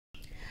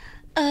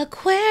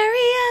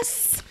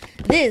Aquarius.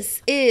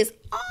 This is,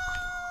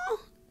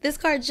 this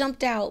card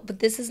jumped out, but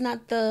this is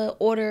not the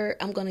order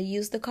I'm going to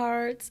use the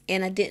cards,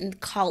 and I didn't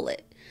call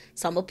it.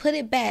 So I'm going to put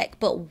it back,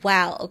 but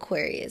wow,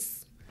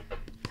 Aquarius.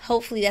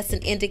 Hopefully that's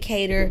an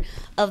indicator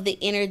of the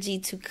energy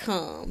to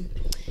come.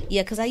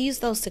 Yeah, because I use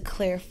those to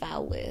clarify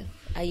with.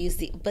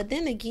 But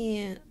then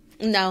again,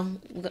 no,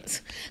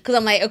 because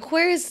I'm like,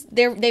 Aquarius,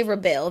 they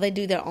rebel. They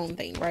do their own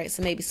thing, right?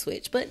 So maybe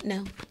switch, but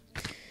no.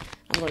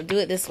 I'm going to do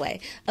it this way.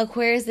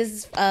 Aquarius,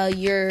 this is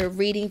your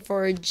reading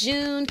for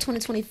June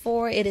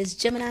 2024. It is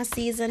Gemini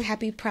season.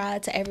 Happy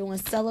Pride to everyone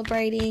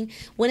celebrating.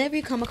 Whenever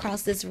you come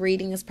across this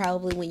reading is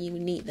probably when you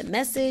need the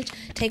message.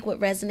 Take what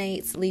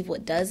resonates, leave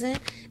what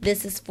doesn't.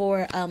 This is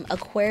for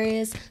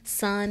Aquarius,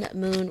 Sun,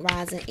 Moon,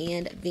 Rising,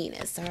 and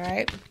Venus. All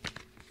right.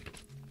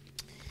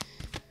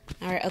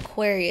 All right,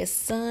 Aquarius,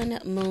 Sun,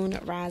 Moon,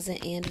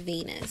 Rising, and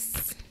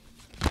Venus.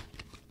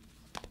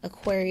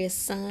 Aquarius,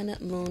 Sun,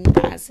 Moon,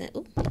 Rising.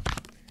 Ooh.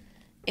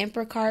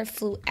 Emperor card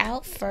flew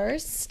out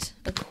first.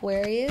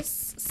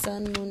 Aquarius,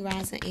 Sun, Moon,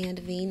 Rising, and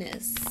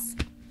Venus.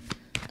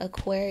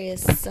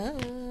 Aquarius,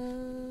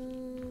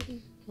 Sun.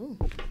 Ooh.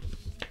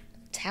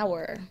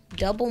 Tower.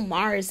 Double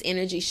Mars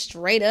energy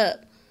straight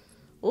up.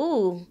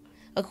 Ooh.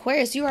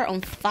 Aquarius, you are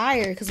on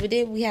fire because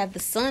we have the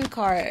Sun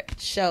card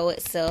show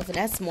itself, and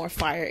that's more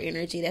fire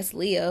energy. That's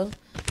Leo.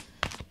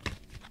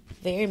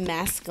 Very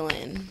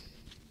masculine.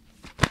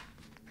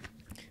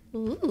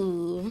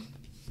 Ooh.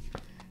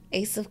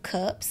 Ace of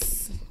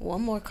Cups.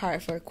 One more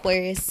card for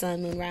Aquarius,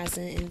 Sun, Moon,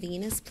 Rising, and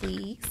Venus,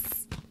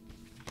 please.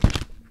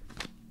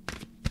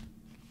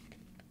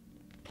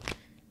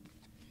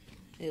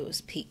 It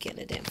was peeking.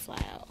 It didn't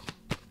fly out.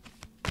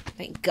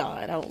 Thank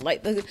God. I don't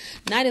like the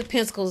Knight of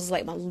Pentacles is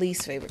like my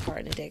least favorite card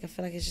in the deck. I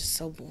feel like it's just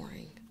so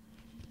boring.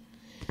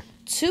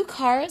 2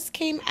 cards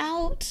came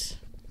out,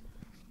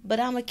 but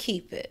I'm going to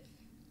keep it.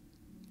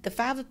 The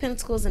 5 of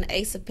Pentacles and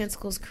Ace of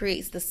Pentacles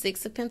creates the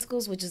 6 of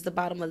Pentacles, which is the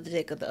bottom of the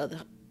deck of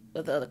the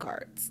other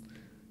cards.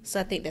 So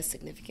I think that's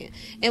significant.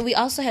 And we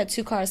also had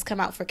 2 cards come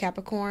out for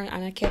Capricorn,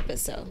 and I kept it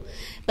so.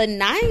 But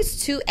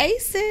nice, 2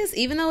 aces.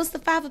 Even though it's the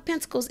 5 of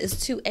Pentacles,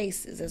 it's 2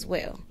 aces as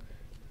well.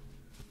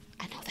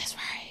 I know that's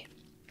right.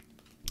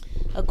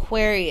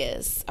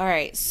 Aquarius. All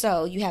right,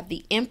 so you have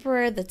the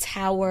Emperor, the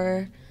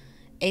Tower,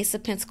 Ace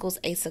of Pentacles,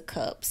 Ace of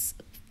Cups,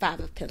 5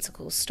 of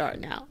Pentacles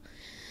starting out.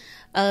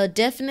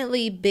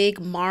 Definitely big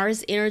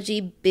Mars energy,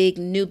 big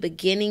new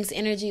beginnings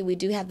energy. We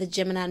do have the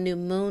Gemini new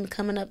moon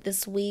coming up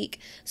this week.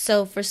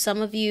 So for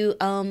some of you,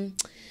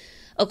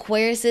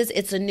 Aquariuses,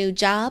 it's a new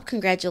job.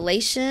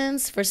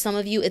 Congratulations. For some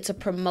of you, it's a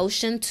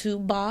promotion to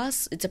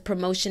boss. It's a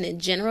promotion in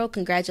general.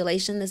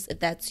 Congratulations if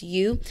that's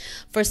you.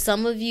 For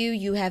some of you,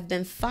 you have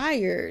been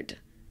fired.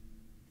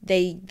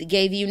 They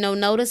gave you no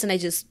notice and they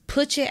just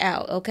put you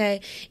out, okay?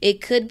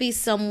 It could be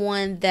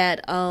someone that,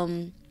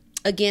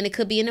 again, it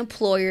could be an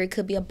employer. It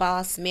could be a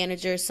boss,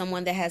 manager,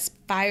 someone that has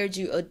fired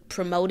you or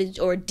promoted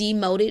or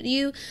demoted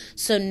you.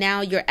 So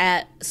now you're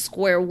at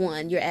square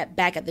one. You're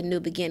back at the new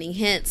beginning.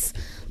 Hence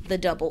the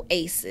double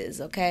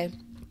aces, okay?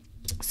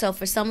 So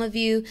for some of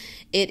you,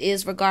 it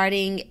is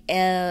regarding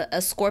a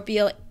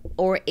Scorpio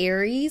or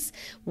Aries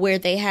where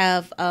they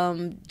have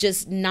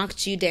just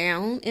knocked you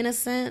down in a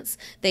sense.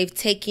 They've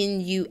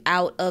taken you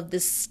out of the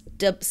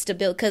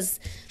stability because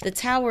the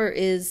Tower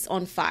is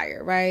on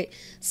fire, right?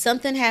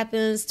 Something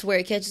happens to where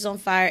it catches on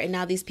fire and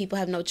now these people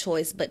have no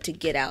choice but to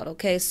get out,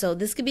 okay? So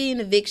this could be an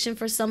eviction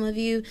for some of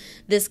you.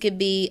 This could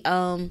be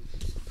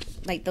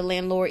like the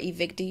landlord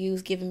evicted you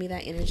is giving me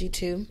that energy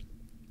too.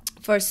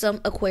 For some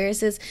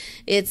Aquariuses,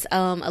 it's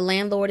a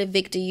landlord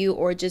evicted you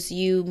or just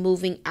you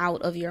moving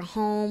out of your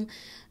home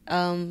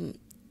and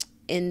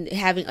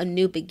having a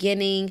new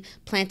beginning,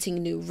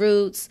 planting new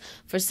roots.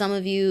 For some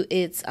of you,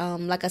 it's,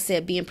 like I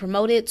said, being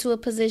promoted to a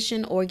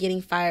position or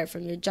getting fired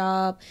from your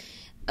job.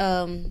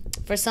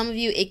 For some of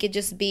you, it could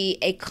just be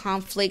a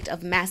conflict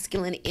of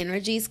masculine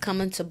energies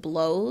coming to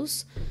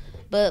blows.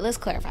 But let's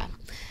clarify.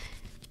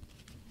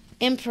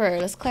 Emperor.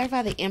 Let's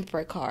clarify the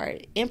Emperor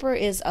card. Emperor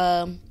is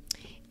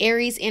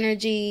Aries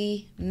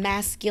energy,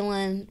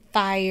 masculine,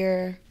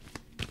 fire,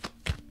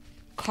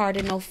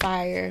 cardinal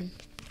fire.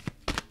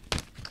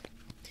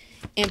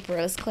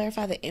 Emperor. Let's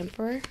clarify the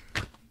Emperor.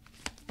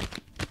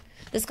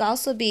 This could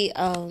also be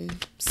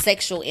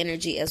sexual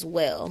energy as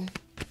well.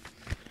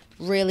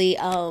 Really,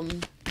 oh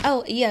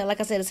yeah, like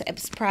I said,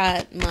 it's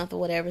Pride Month or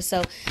whatever.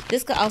 So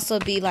this could also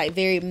be like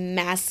very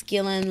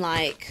masculine,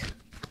 like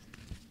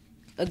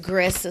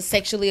aggressive,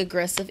 sexually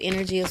aggressive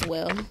energy as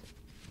well.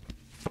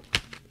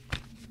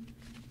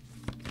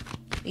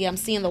 Yeah, I'm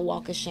seeing the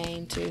walk of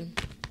shame too.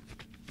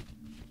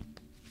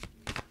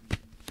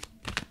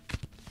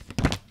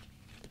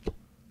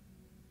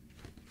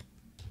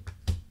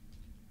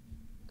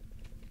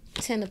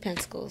 Ten of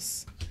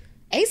Pentacles.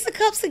 Ace of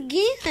Cups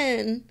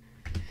again.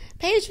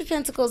 Page of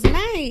Pentacles.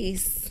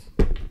 Nice.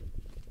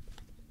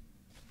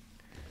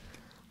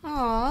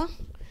 Aw.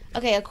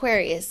 Okay,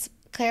 Aquarius.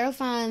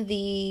 Clarifying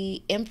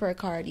the Emperor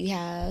card, you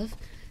have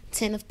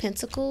 10 of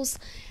Pentacles.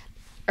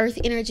 Earth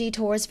energy,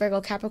 Taurus,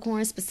 Virgo,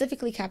 Capricorn,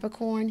 specifically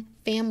Capricorn,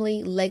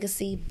 family,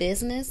 legacy,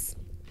 business.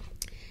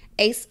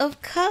 Ace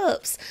of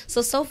Cups.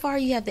 So far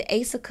you have the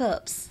Ace of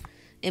Cups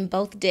in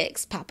both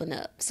decks popping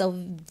up. So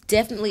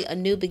definitely a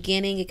new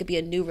beginning. It could be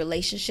a new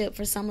relationship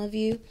for some of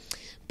you,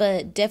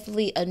 but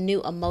definitely a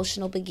new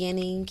emotional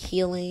beginning,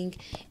 healing.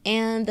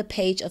 And the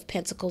Page of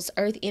Pentacles,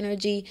 Earth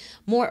energy,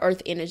 more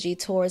Earth energy,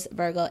 Taurus,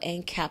 Virgo,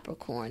 and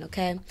Capricorn.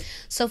 Okay,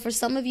 so for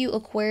some of you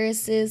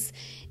Aquariuses,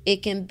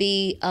 it can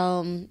be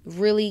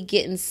really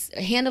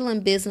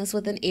handling business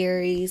with an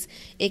Aries.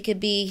 It could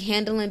be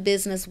handling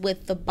business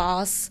with the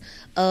boss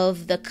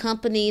of the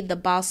company, the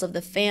boss of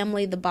the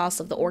family, the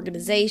boss of the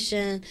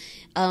organization,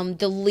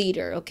 the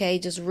leader. Okay,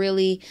 just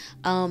really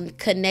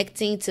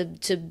connecting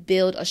to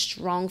build a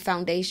strong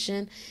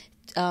foundation.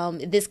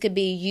 This could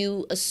be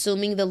you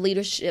assuming the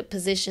leadership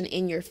position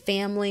in your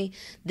family.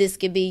 This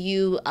could be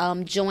you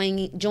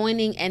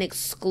joining an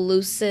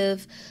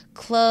exclusive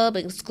club,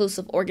 an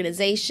exclusive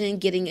organization,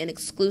 getting an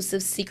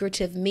exclusive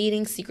secretive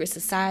meeting. Secret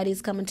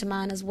societies coming to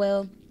mind as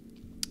well.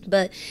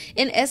 But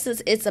in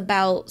essence, it's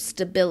about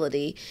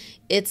stability.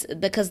 It's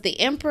because the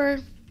Emperor,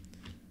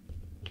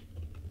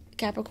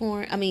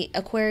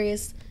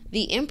 Aquarius,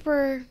 the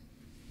Emperor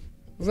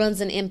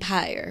runs an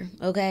empire,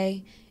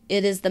 okay?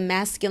 It is the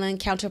masculine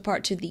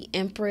counterpart to the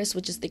Empress,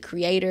 which is the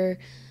creator.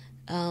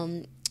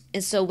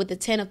 And so with the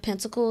 10 of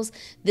Pentacles,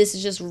 this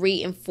is just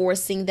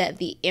reinforcing that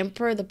the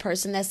Emperor, the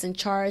person that's in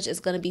charge, is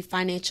going to be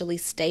financially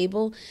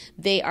stable.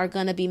 They are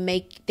going to be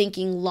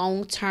thinking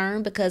long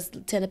term, because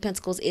the 10 of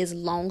Pentacles is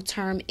long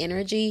term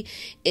energy.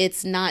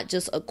 It's not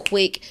just a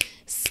quick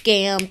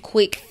scam,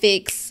 quick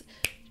fix,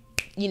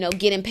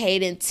 getting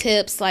paid in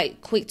tips,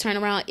 like quick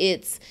turnaround.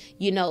 It's,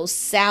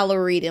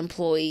 salaried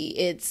employee.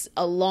 It's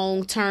a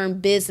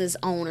long-term business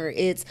owner.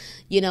 It's,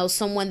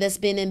 someone that's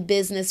been in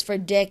business for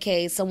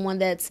decades, someone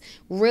that's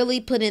really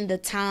put in the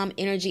time,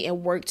 energy,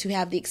 and work to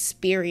have the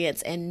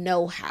experience and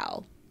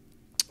know-how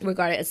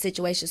regarding a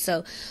situation.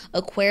 So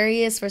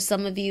Aquarius, for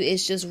some of you,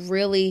 is just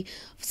really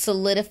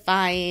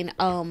solidifying,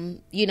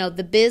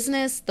 the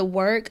business, the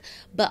work,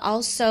 but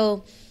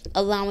also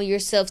allowing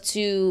yourself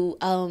to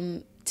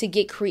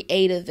get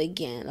creative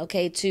again,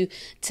 okay, to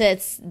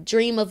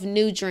dream of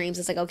new dreams.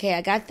 It's like, okay,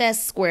 I got that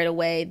squared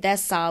away,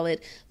 that's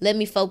solid. Let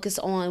me focus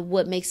on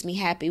what makes me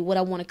happy, what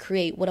I want to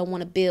create, what I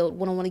want to build,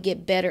 what I want to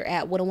get better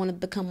at, what I want to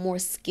become more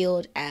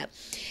skilled at.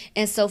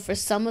 And so for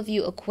some of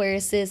you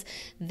Aquariuses,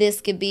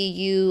 this could be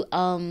you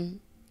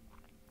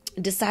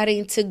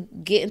deciding to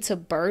get into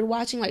bird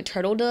watching, like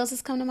turtle doves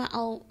is coming to my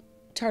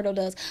turtle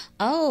does.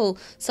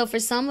 So for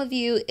some of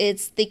you,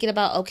 it's thinking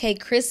about, okay,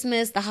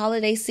 Christmas, the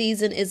holiday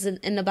season is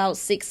in about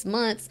 6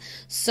 months.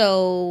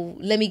 So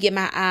let me get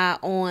my eye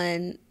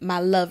on my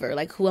lover,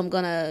 like who I'm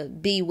going to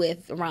be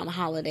with around the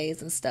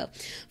holidays and stuff.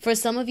 For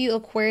some of you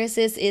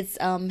Aquariuses, it's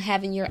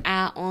having your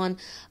eye on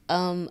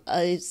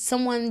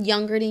someone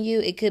younger than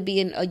you. It could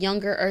be a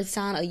younger earth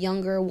sign, a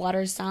younger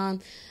water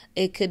sign.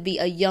 It could be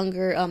a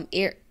younger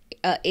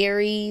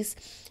Aries.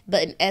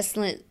 But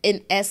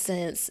in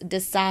essence,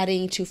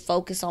 deciding to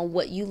focus on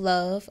what you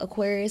love,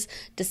 Aquarius,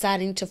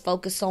 deciding to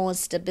focus on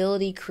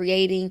stability,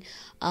 creating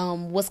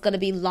what's going to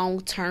be long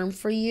term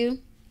for you.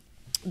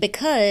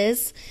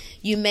 Because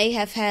you may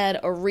have had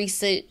a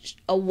recent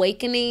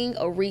awakening,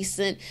 a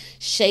recent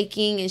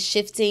shaking and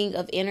shifting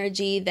of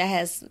energy that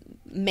has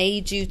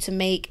made you to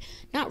make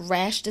not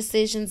rash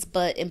decisions,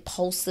 but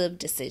impulsive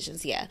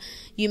decisions. Yeah,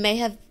 you may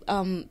have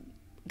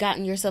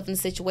gotten yourself in a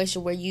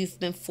situation where you've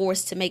been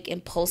forced to make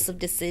impulsive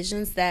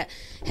decisions that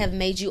have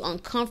made you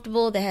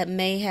uncomfortable, that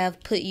may have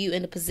put you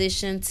in a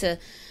position to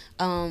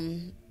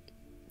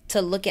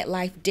look at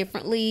life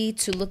differently,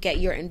 to look at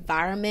your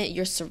environment,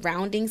 your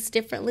surroundings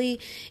differently.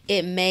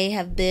 It may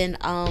have been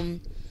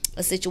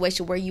a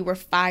situation where you were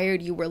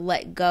fired, you were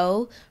let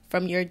go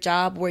from your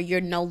job, where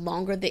you're no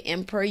longer the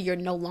emperor, you're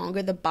no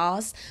longer the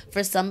boss.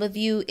 For some of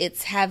you,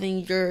 it's having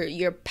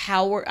your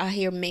power. I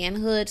hear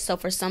manhood. So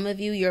for some of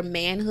you, your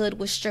manhood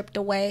was stripped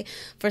away.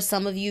 For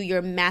some of you,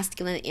 your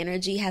masculine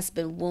energy has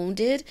been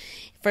wounded.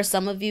 For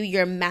some of you,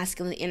 your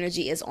masculine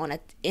energy is on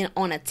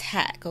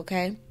attack.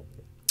 Okay.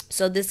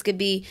 So this could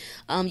be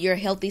your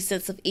healthy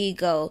sense of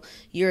ego,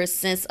 your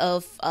sense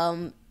of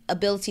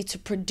ability to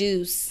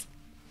produce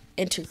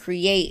and to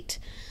create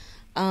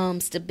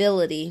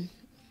stability.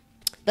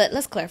 But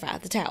let's clarify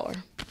the Tower.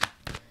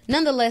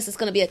 Nonetheless, it's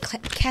going to be a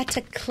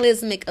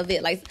cataclysmic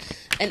event, like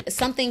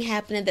something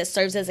happening that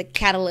serves as a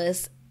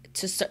catalyst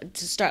to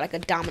start like a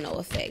domino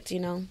effect,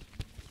 All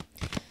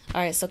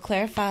right, so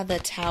clarify the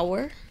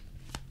Tower.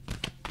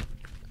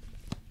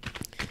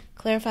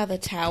 Clarify the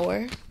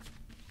Tower.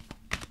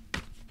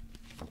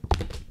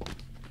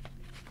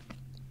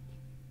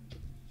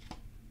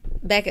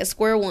 Back at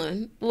square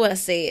one, what I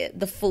said,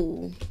 the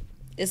Fool.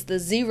 It's the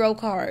 0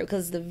 card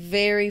because it's the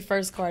very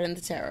first card in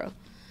the tarot.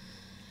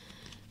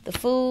 The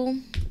Fool,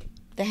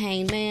 the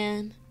Hanged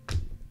Man,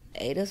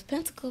 8 of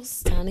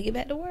Pentacles. Time to get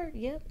back to work.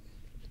 Yep.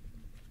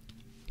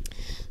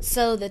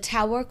 So the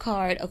Tower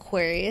card,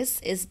 Aquarius,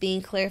 is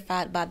being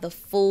clarified by the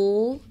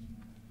Fool,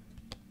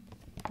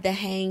 the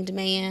Hanged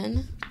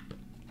Man,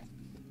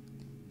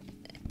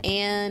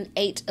 and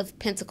 8 of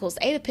Pentacles.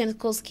 8 of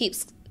Pentacles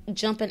keeps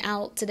jumping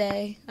out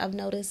today, I've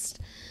noticed.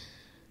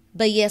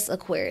 But yes,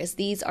 Aquarius,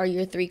 these are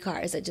your 3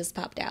 cards that just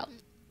popped out.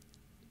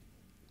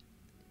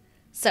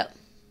 So,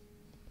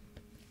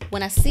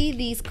 when I see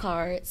these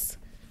cards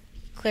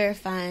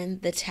clarifying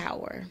the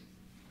Tower,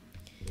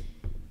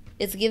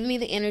 it's giving me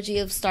the energy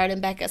of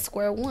starting back at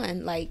square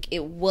one. Like,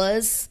 it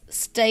was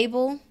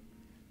stable,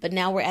 but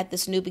now we're at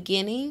this new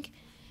beginning.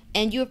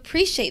 And you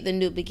appreciate the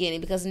new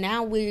beginning because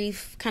now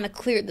we've kind of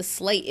cleared the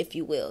slate, if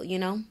you will, you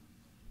know?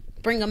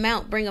 Bring them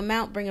out, bring them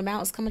out, bring them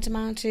out is coming to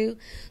mind too.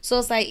 So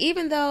it's like,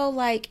 even though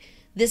like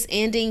this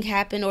ending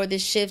happened or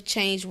this shift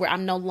changed where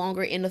I'm no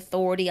longer in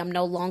authority, I'm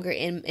no longer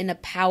in a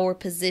power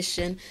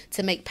position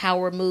to make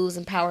power moves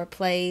and power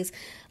plays.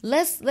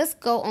 Let's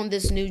go on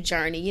this new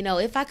journey. You know,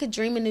 if I could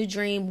dream a new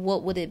dream,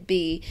 what would it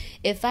be?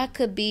 If I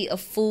could be a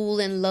fool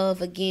in love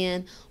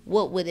again,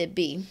 what would it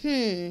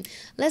be?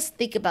 Let's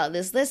think about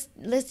this.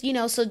 Let's you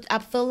know, so I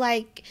feel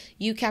like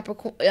you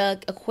Capricorn,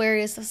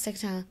 Aquarius, that's the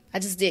second time I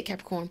just did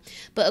Capricorn.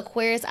 But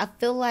Aquarius, I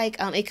feel like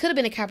it could have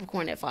been a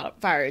Capricorn that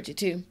fired you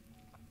too.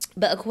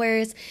 But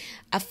Aquarius,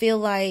 I feel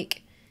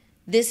like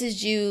this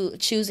is you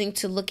choosing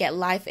to look at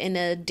life in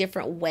a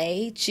different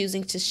way,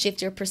 choosing to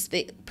shift your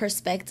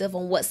perspective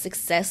on what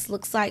success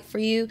looks like for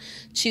you,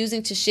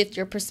 choosing to shift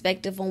your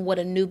perspective on what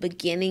a new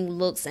beginning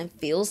looks and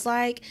feels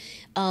like,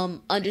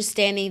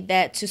 understanding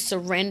that to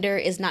surrender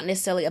is not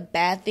necessarily a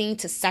bad thing,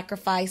 to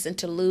sacrifice and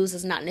to lose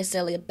is not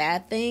necessarily a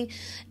bad thing.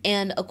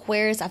 And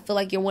Aquarius, I feel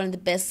like you're one of the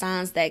best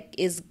signs that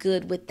is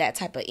good with that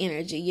type of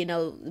energy, you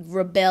know,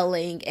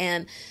 rebelling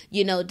and,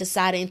 you know,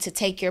 deciding to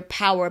take your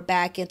power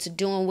back into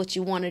doing what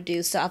you want to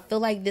do. So I feel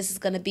like this is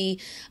going to be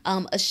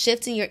a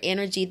shift in your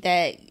energy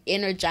that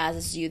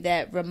energizes you,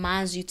 that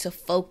reminds you to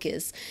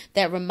focus,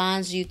 that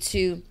reminds you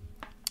to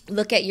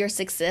look at your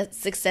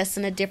success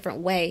in a different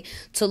way,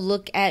 to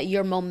look at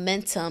your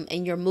momentum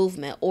and your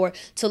movement, or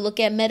to look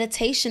at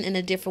meditation in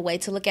a different way,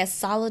 to look at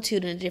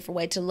solitude in a different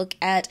way, to look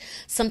at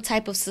some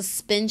type of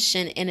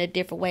suspension in a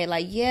different way.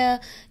 Like, yeah,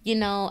 you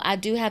know, I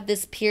do have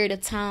this period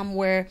of time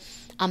where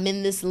I'm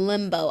in this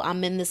limbo.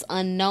 I'm in this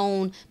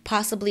unknown,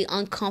 possibly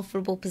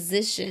uncomfortable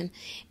position.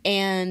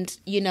 And,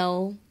 you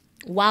know,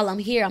 while I'm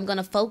here, I'm going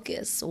to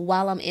focus.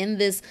 While I'm in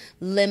this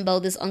limbo,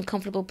 this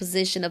uncomfortable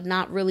position of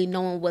not really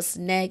knowing what's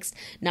next,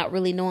 not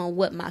really knowing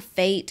what my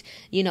fate,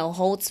 you know,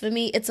 holds for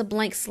me, it's a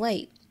blank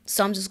slate.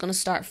 So I'm just going to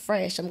start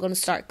fresh. I'm going to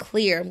start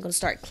clear. I'm going to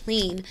start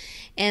clean.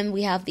 And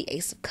we have the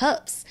Ace of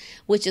Cups,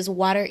 which is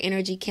water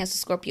energy, Cancer,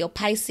 Scorpio,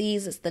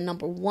 Pisces. It's the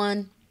number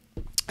 1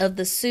 of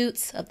the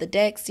suits of the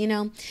decks, you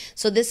know.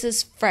 So this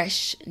is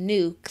fresh,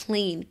 new,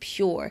 clean,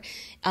 pure.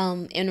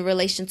 In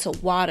relation to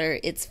water,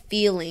 it's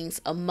feelings,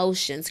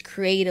 emotions,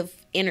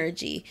 creative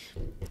energy.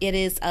 It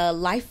is a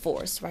life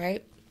force,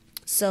 right?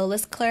 So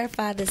let's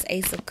clarify this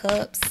Ace of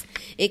Cups.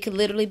 It could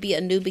literally be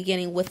a new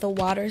beginning with a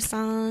water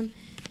sign.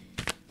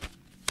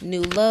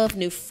 New love,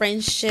 new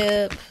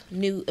friendship,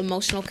 new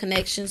emotional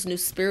connections, new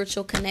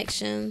spiritual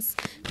connections.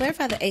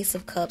 Clarify the Ace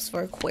of Cups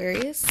for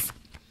Aquarius.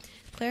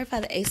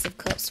 Clarify the Ace of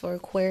Cups for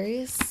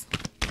Aquarius.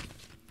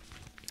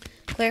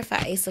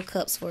 Clarify Ace of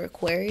Cups for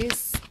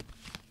Aquarius.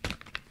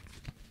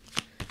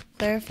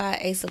 Clarify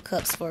Ace of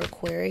Cups for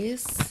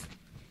Aquarius.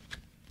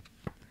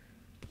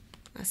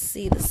 I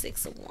see the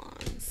Six of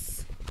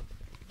Wands.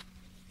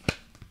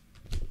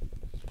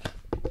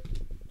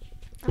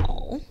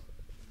 Oh.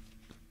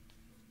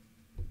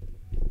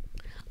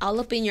 All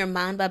Up in Your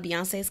Mind by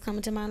Beyonce is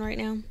coming to mind right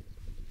now.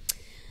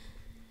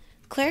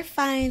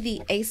 Clarifying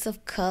the Ace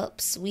of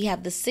Cups, we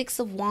have the Six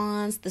of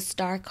Wands, the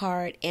Star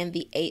card, and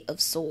the Eight of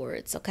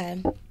Swords,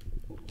 okay?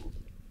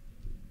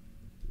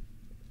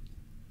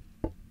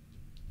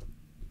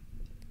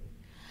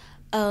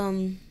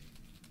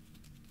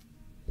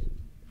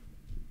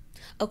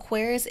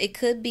 Aquarius, it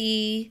could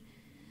be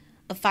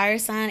a fire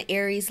sign,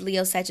 Aries,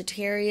 Leo,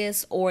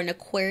 Sagittarius, or an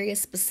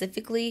Aquarius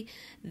specifically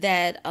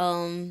that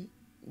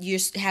you're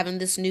having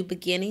this new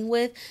beginning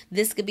with.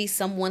 This could be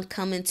someone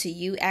coming to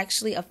you,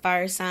 actually a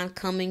fire sign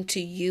coming to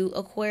you,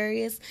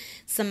 Aquarius.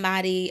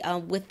 Somebody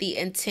with the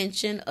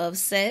intention of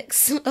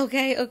sex,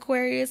 okay,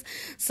 Aquarius.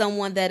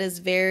 Someone that is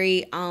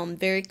very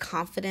very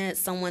confident,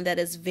 someone that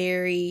is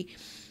very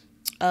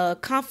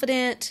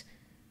confident,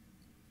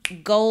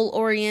 goal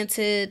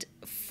oriented,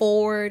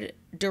 forward,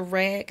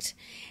 direct.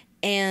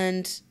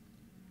 And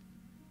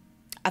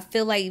I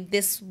feel like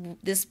this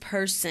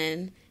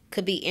person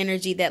could be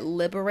energy that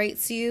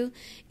liberates you.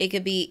 It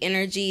could be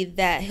energy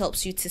that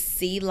helps you to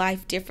see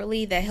life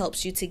differently, that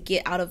helps you to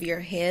get out of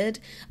your head,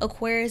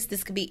 Aquarius.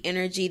 This could be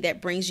energy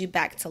that brings you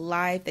back to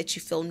life, that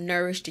you feel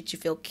nourished, that you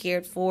feel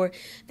cared for,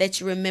 that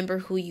you remember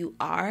who you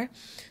are.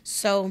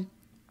 So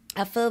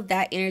I feel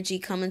that energy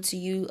coming to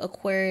you,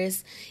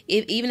 Aquarius,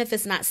 even if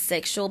it's not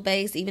sexual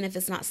based, even if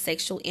it's not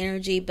sexual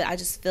energy, but I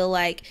just feel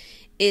like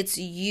it's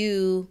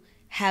you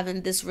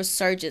having this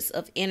resurgence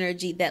of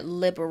energy that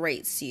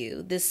liberates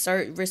you, this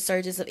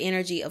resurgence of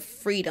energy of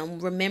freedom,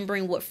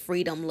 remembering what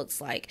freedom looks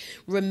like,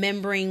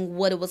 remembering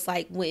what it was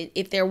like when,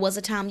 if there was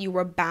a time you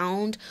were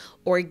bound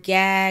or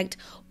gagged,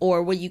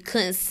 or where you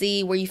couldn't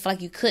see, where you feel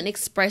like you couldn't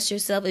express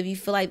yourself. If you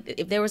feel like,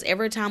 if there was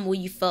ever a time where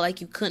you felt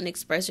like you couldn't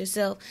express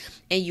yourself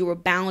and you were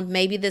bound,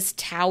 maybe this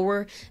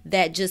tower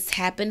that just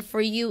happened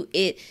for you,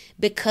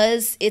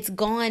 because it's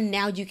gone,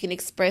 now you can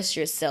express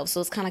yourself.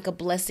 So it's kind of like a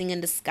blessing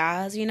in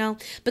disguise,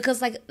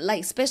 because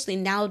like especially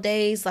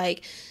nowadays,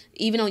 like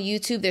even on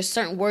YouTube, there's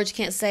certain words you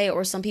can't say,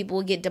 or some people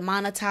will get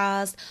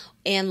demonetized.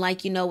 And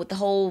like, with the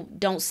whole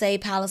don't say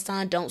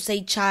Palestine, don't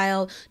say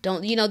child,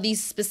 don't,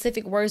 these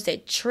specific words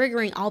that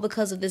triggering all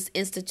because of this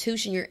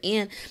institution you're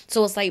in.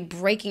 So it's like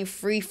breaking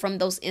free from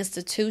those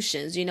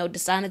institutions,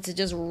 deciding to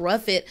just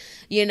rough it,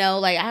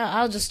 like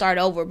I'll just start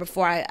over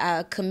before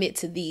I commit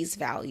to these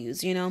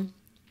values,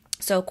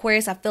 So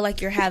Aquarius, I feel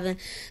like you're having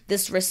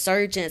this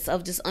resurgence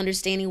of just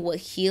understanding what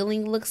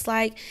healing looks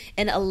like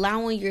and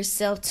allowing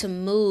yourself to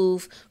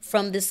move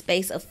from this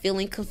space of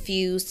feeling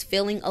confused,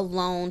 feeling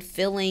alone,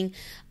 feeling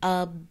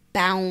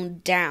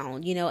bound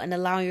down, and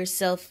allowing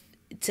yourself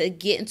to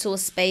get into a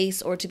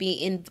space or to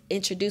be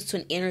introduced to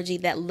an energy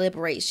that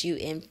liberates you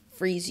and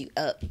frees you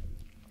up.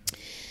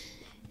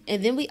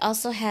 And then we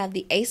also have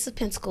the Ace of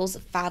Pentacles,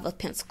 Five of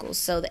Pentacles.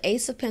 So the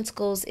Ace of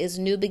Pentacles is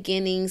new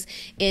beginnings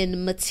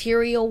in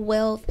material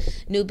wealth,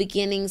 new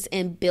beginnings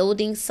in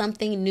building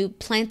something,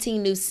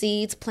 planting new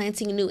seeds,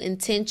 planting new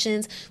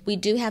intentions. We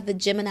do have the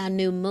Gemini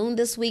new moon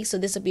this week, so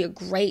this will be a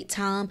great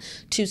time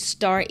to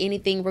start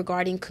anything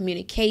regarding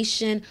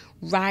communication,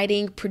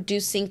 writing,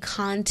 producing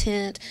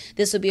content.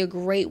 This will be a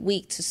great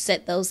week to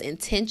set those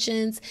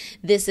intentions.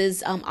 This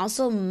is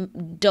also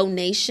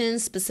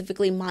donations,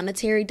 specifically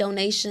monetary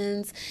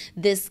donations.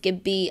 This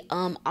could be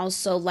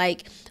also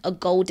like a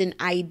golden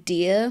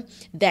idea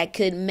that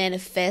could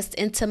manifest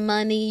into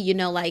money,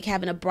 like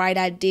having a bright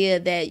idea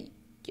that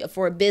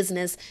for a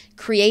business,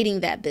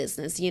 creating that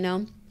business,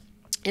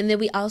 And then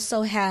we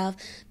also have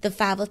the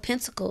Five of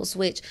Pentacles,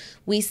 which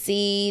we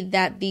see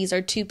that these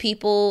are two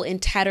people in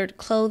tattered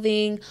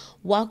clothing,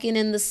 walking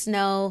in the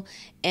snow,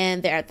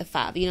 and they're at the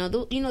five.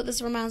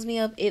 This reminds me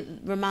of? It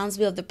reminds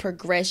me of the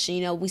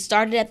progression. We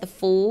started at the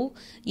Fool,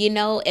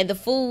 and the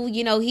Fool,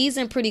 he's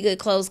in pretty good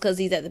clothes because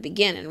he's at the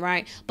beginning,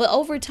 right? But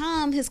over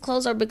time, his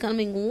clothes are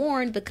becoming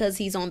worn because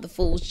he's on the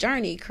Fool's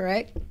journey,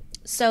 correct?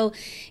 So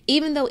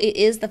even though it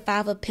is the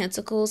Five of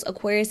Pentacles,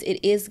 Aquarius,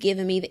 it is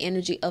giving me the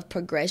energy of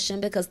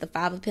progression, because the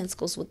Five of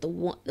Pentacles with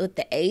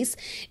the Ace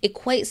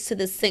equates to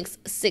the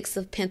Six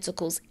of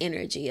Pentacles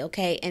energy.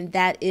 Okay. And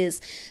that is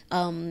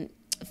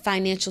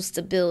financial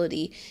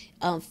stability,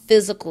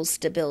 physical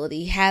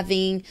stability,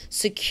 having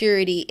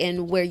security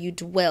in where you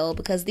dwell,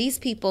 because these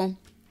people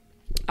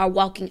are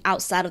walking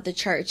outside of the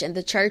church, and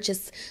the church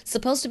is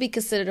supposed to be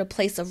considered a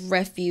place of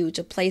refuge,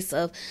 a place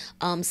of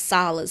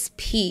solace,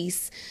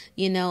 peace,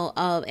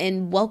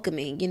 and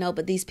welcoming,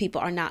 but these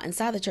people are not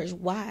inside the church.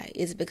 Why?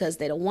 Is it because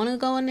they don't want to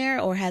go in there,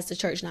 or has the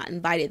church not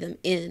invited them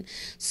in?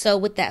 So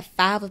with that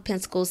Five of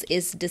Pentacles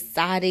is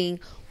deciding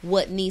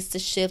what needs to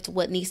shift,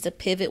 what needs to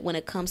pivot when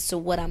it comes to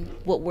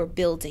what we're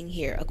building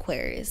here,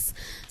 Aquarius.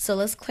 So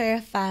let's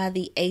clarify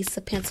the Ace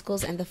of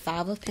Pentacles and the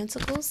Five of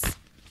Pentacles.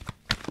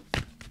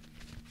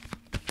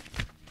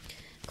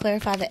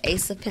 Clarify the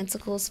Ace of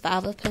Pentacles,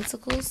 Five of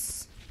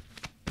Pentacles.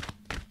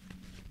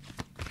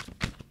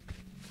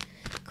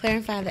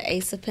 Clarify the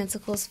Ace of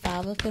Pentacles,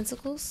 Five of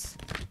Pentacles.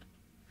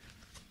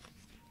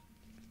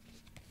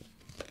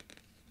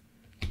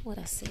 What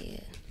I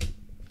said.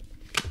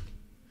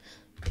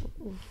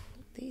 Ooh,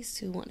 these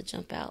two want to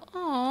jump out.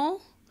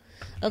 Oh.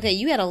 Okay,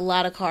 you had a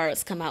lot of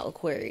cards come out,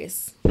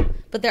 Aquarius.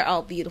 But they're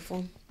all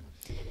beautiful.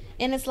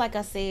 And it's like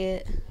I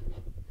said,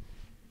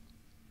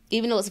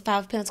 even though it's a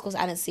Five of Pentacles,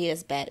 I didn't see it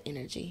as bad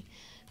energy.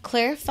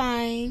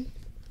 Clarifying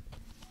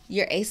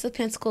your Ace of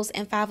Pentacles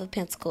and Five of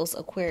Pentacles,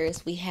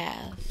 Aquarius, we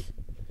have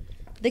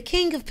the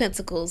King of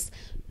Pentacles,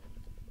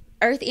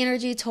 Earth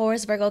energy,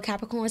 Taurus, Virgo,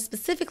 Capricorn,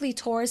 specifically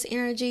Taurus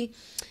energy.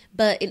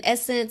 But in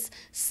essence,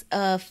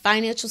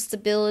 financial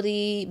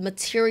stability,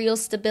 material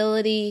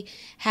stability,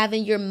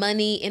 having your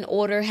money in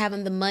order,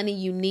 having the money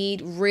you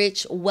need,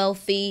 rich,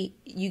 wealthy,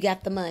 you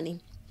got the money.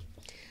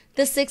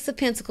 The Six of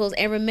Pentacles,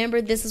 and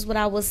remember, this is what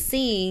I was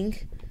seeing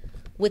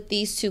with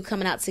these two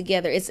coming out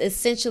together. It's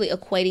essentially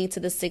equating to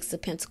the Six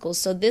of Pentacles.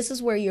 So this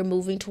is where you're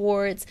moving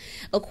towards,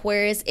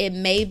 Aquarius. It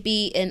may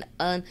be an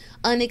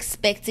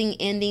unexpected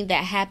ending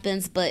that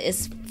happens, but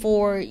it's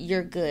for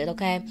your good,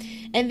 okay?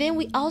 And then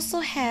we also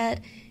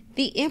had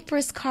the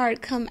Empress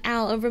card come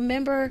out. And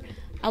remember,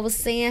 I was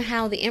saying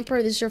how the Emperor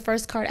is your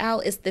first card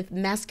out. It's the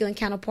masculine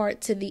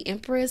counterpart to the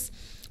Empress.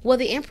 Well,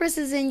 the Empress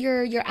is in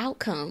your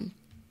outcome.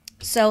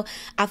 So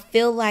I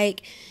feel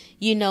like,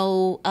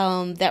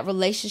 that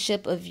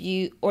relationship of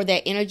you, or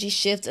that energy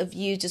shift of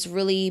you just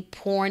really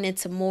pouring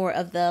into more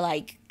of the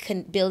like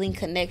building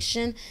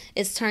connection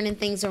is turning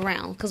things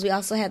around, because we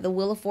also have the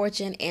Wheel of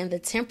Fortune and the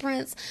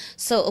Temperance.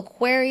 So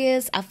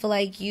Aquarius, I feel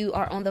like you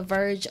are on the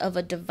verge of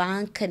a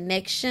divine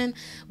connection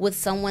with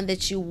someone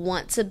that you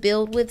want to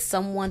build with,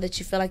 someone that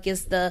you feel like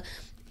is the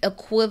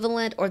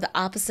equivalent or the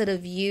opposite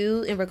of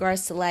you in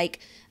regards to like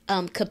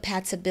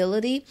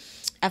compatibility.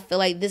 I feel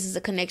like this is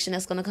a connection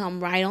that's going to come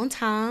right on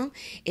time.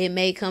 It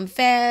may come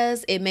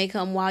fast. It may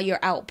come while you're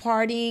out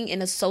partying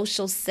in a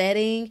social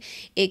setting.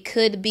 It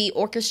could be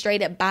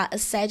orchestrated by a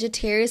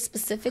Sagittarius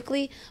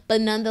specifically,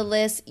 but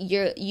nonetheless,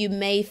 you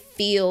may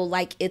feel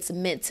like it's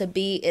meant to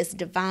be. It's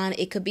divine.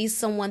 It could be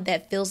someone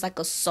that feels like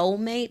a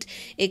soulmate.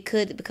 It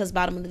could, because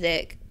bottom of the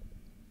deck,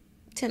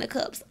 10 of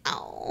Cups.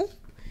 Oh,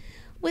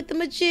 with the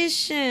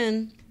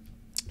Magician.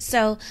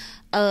 So,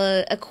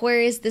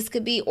 Aquarius, this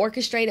could be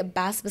orchestrated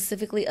by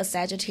specifically a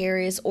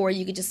Sagittarius, or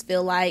you could just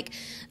feel like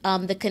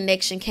the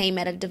connection came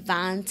at a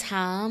divine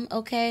time,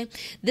 okay?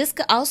 This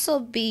could also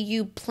be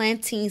you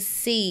planting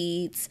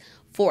seeds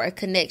for a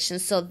connection,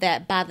 so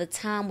that by the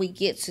time we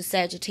get to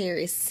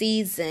Sagittarius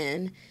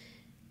season,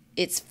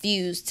 it's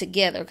fused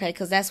together, okay?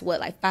 Because that's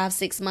what, like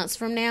 5-6 months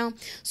from now.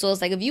 So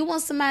it's like, if you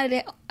want somebody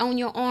that on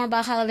your arm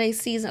by holiday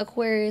season,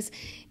 Aquarius,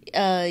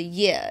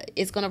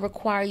 it's going to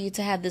require you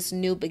to have this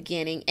new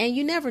beginning. And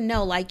you never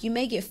know, like you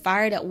may get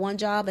fired at one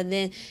job and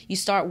then you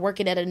start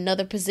working at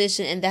another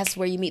position, and that's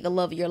where you meet the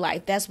love of your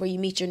life. That's where you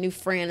meet your new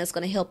friend that's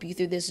going to help you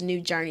through this new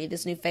journey,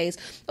 this new phase.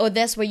 Or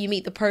that's where you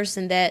meet the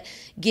person that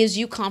gives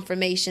you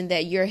confirmation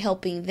that you're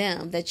helping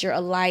them, that you're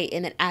a light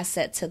and an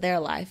asset to their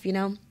life,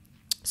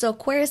 So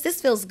Aquarius,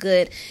 this feels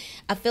good.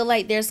 I feel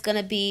like there's going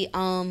to be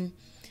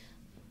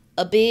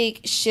a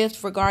big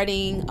shift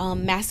regarding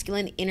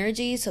masculine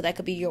energy. So that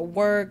could be your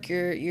work,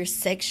 your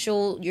sex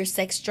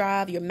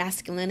drive, your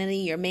masculinity,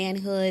 your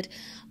manhood,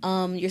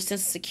 your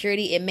sense of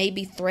security. It may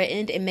be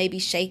threatened, it may be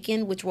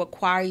shaken, which will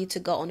require you to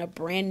go on a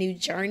brand new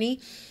journey.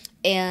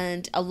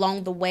 And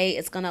along the way,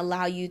 it's going to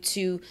allow you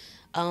to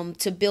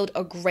build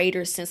a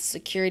greater sense of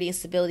security and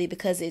stability,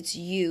 because it's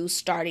you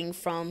starting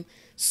from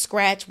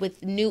scratch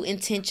with new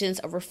intentions,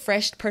 a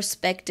refreshed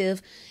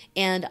perspective,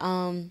 and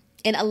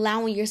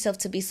allowing yourself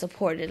to be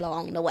supported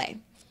along the way.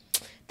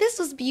 This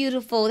was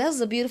beautiful. That was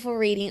a beautiful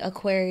reading,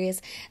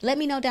 Aquarius. Let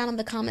me know down in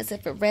the comments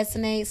if it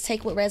resonates.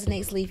 Take what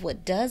resonates, leave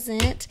what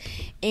doesn't.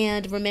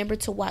 And remember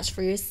to watch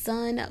for your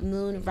sun,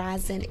 moon,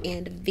 rising,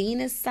 and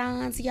Venus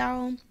signs,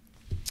 y'all.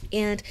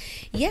 And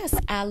yes,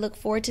 I look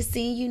forward to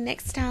seeing you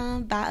next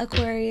time. Bye,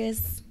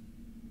 Aquarius.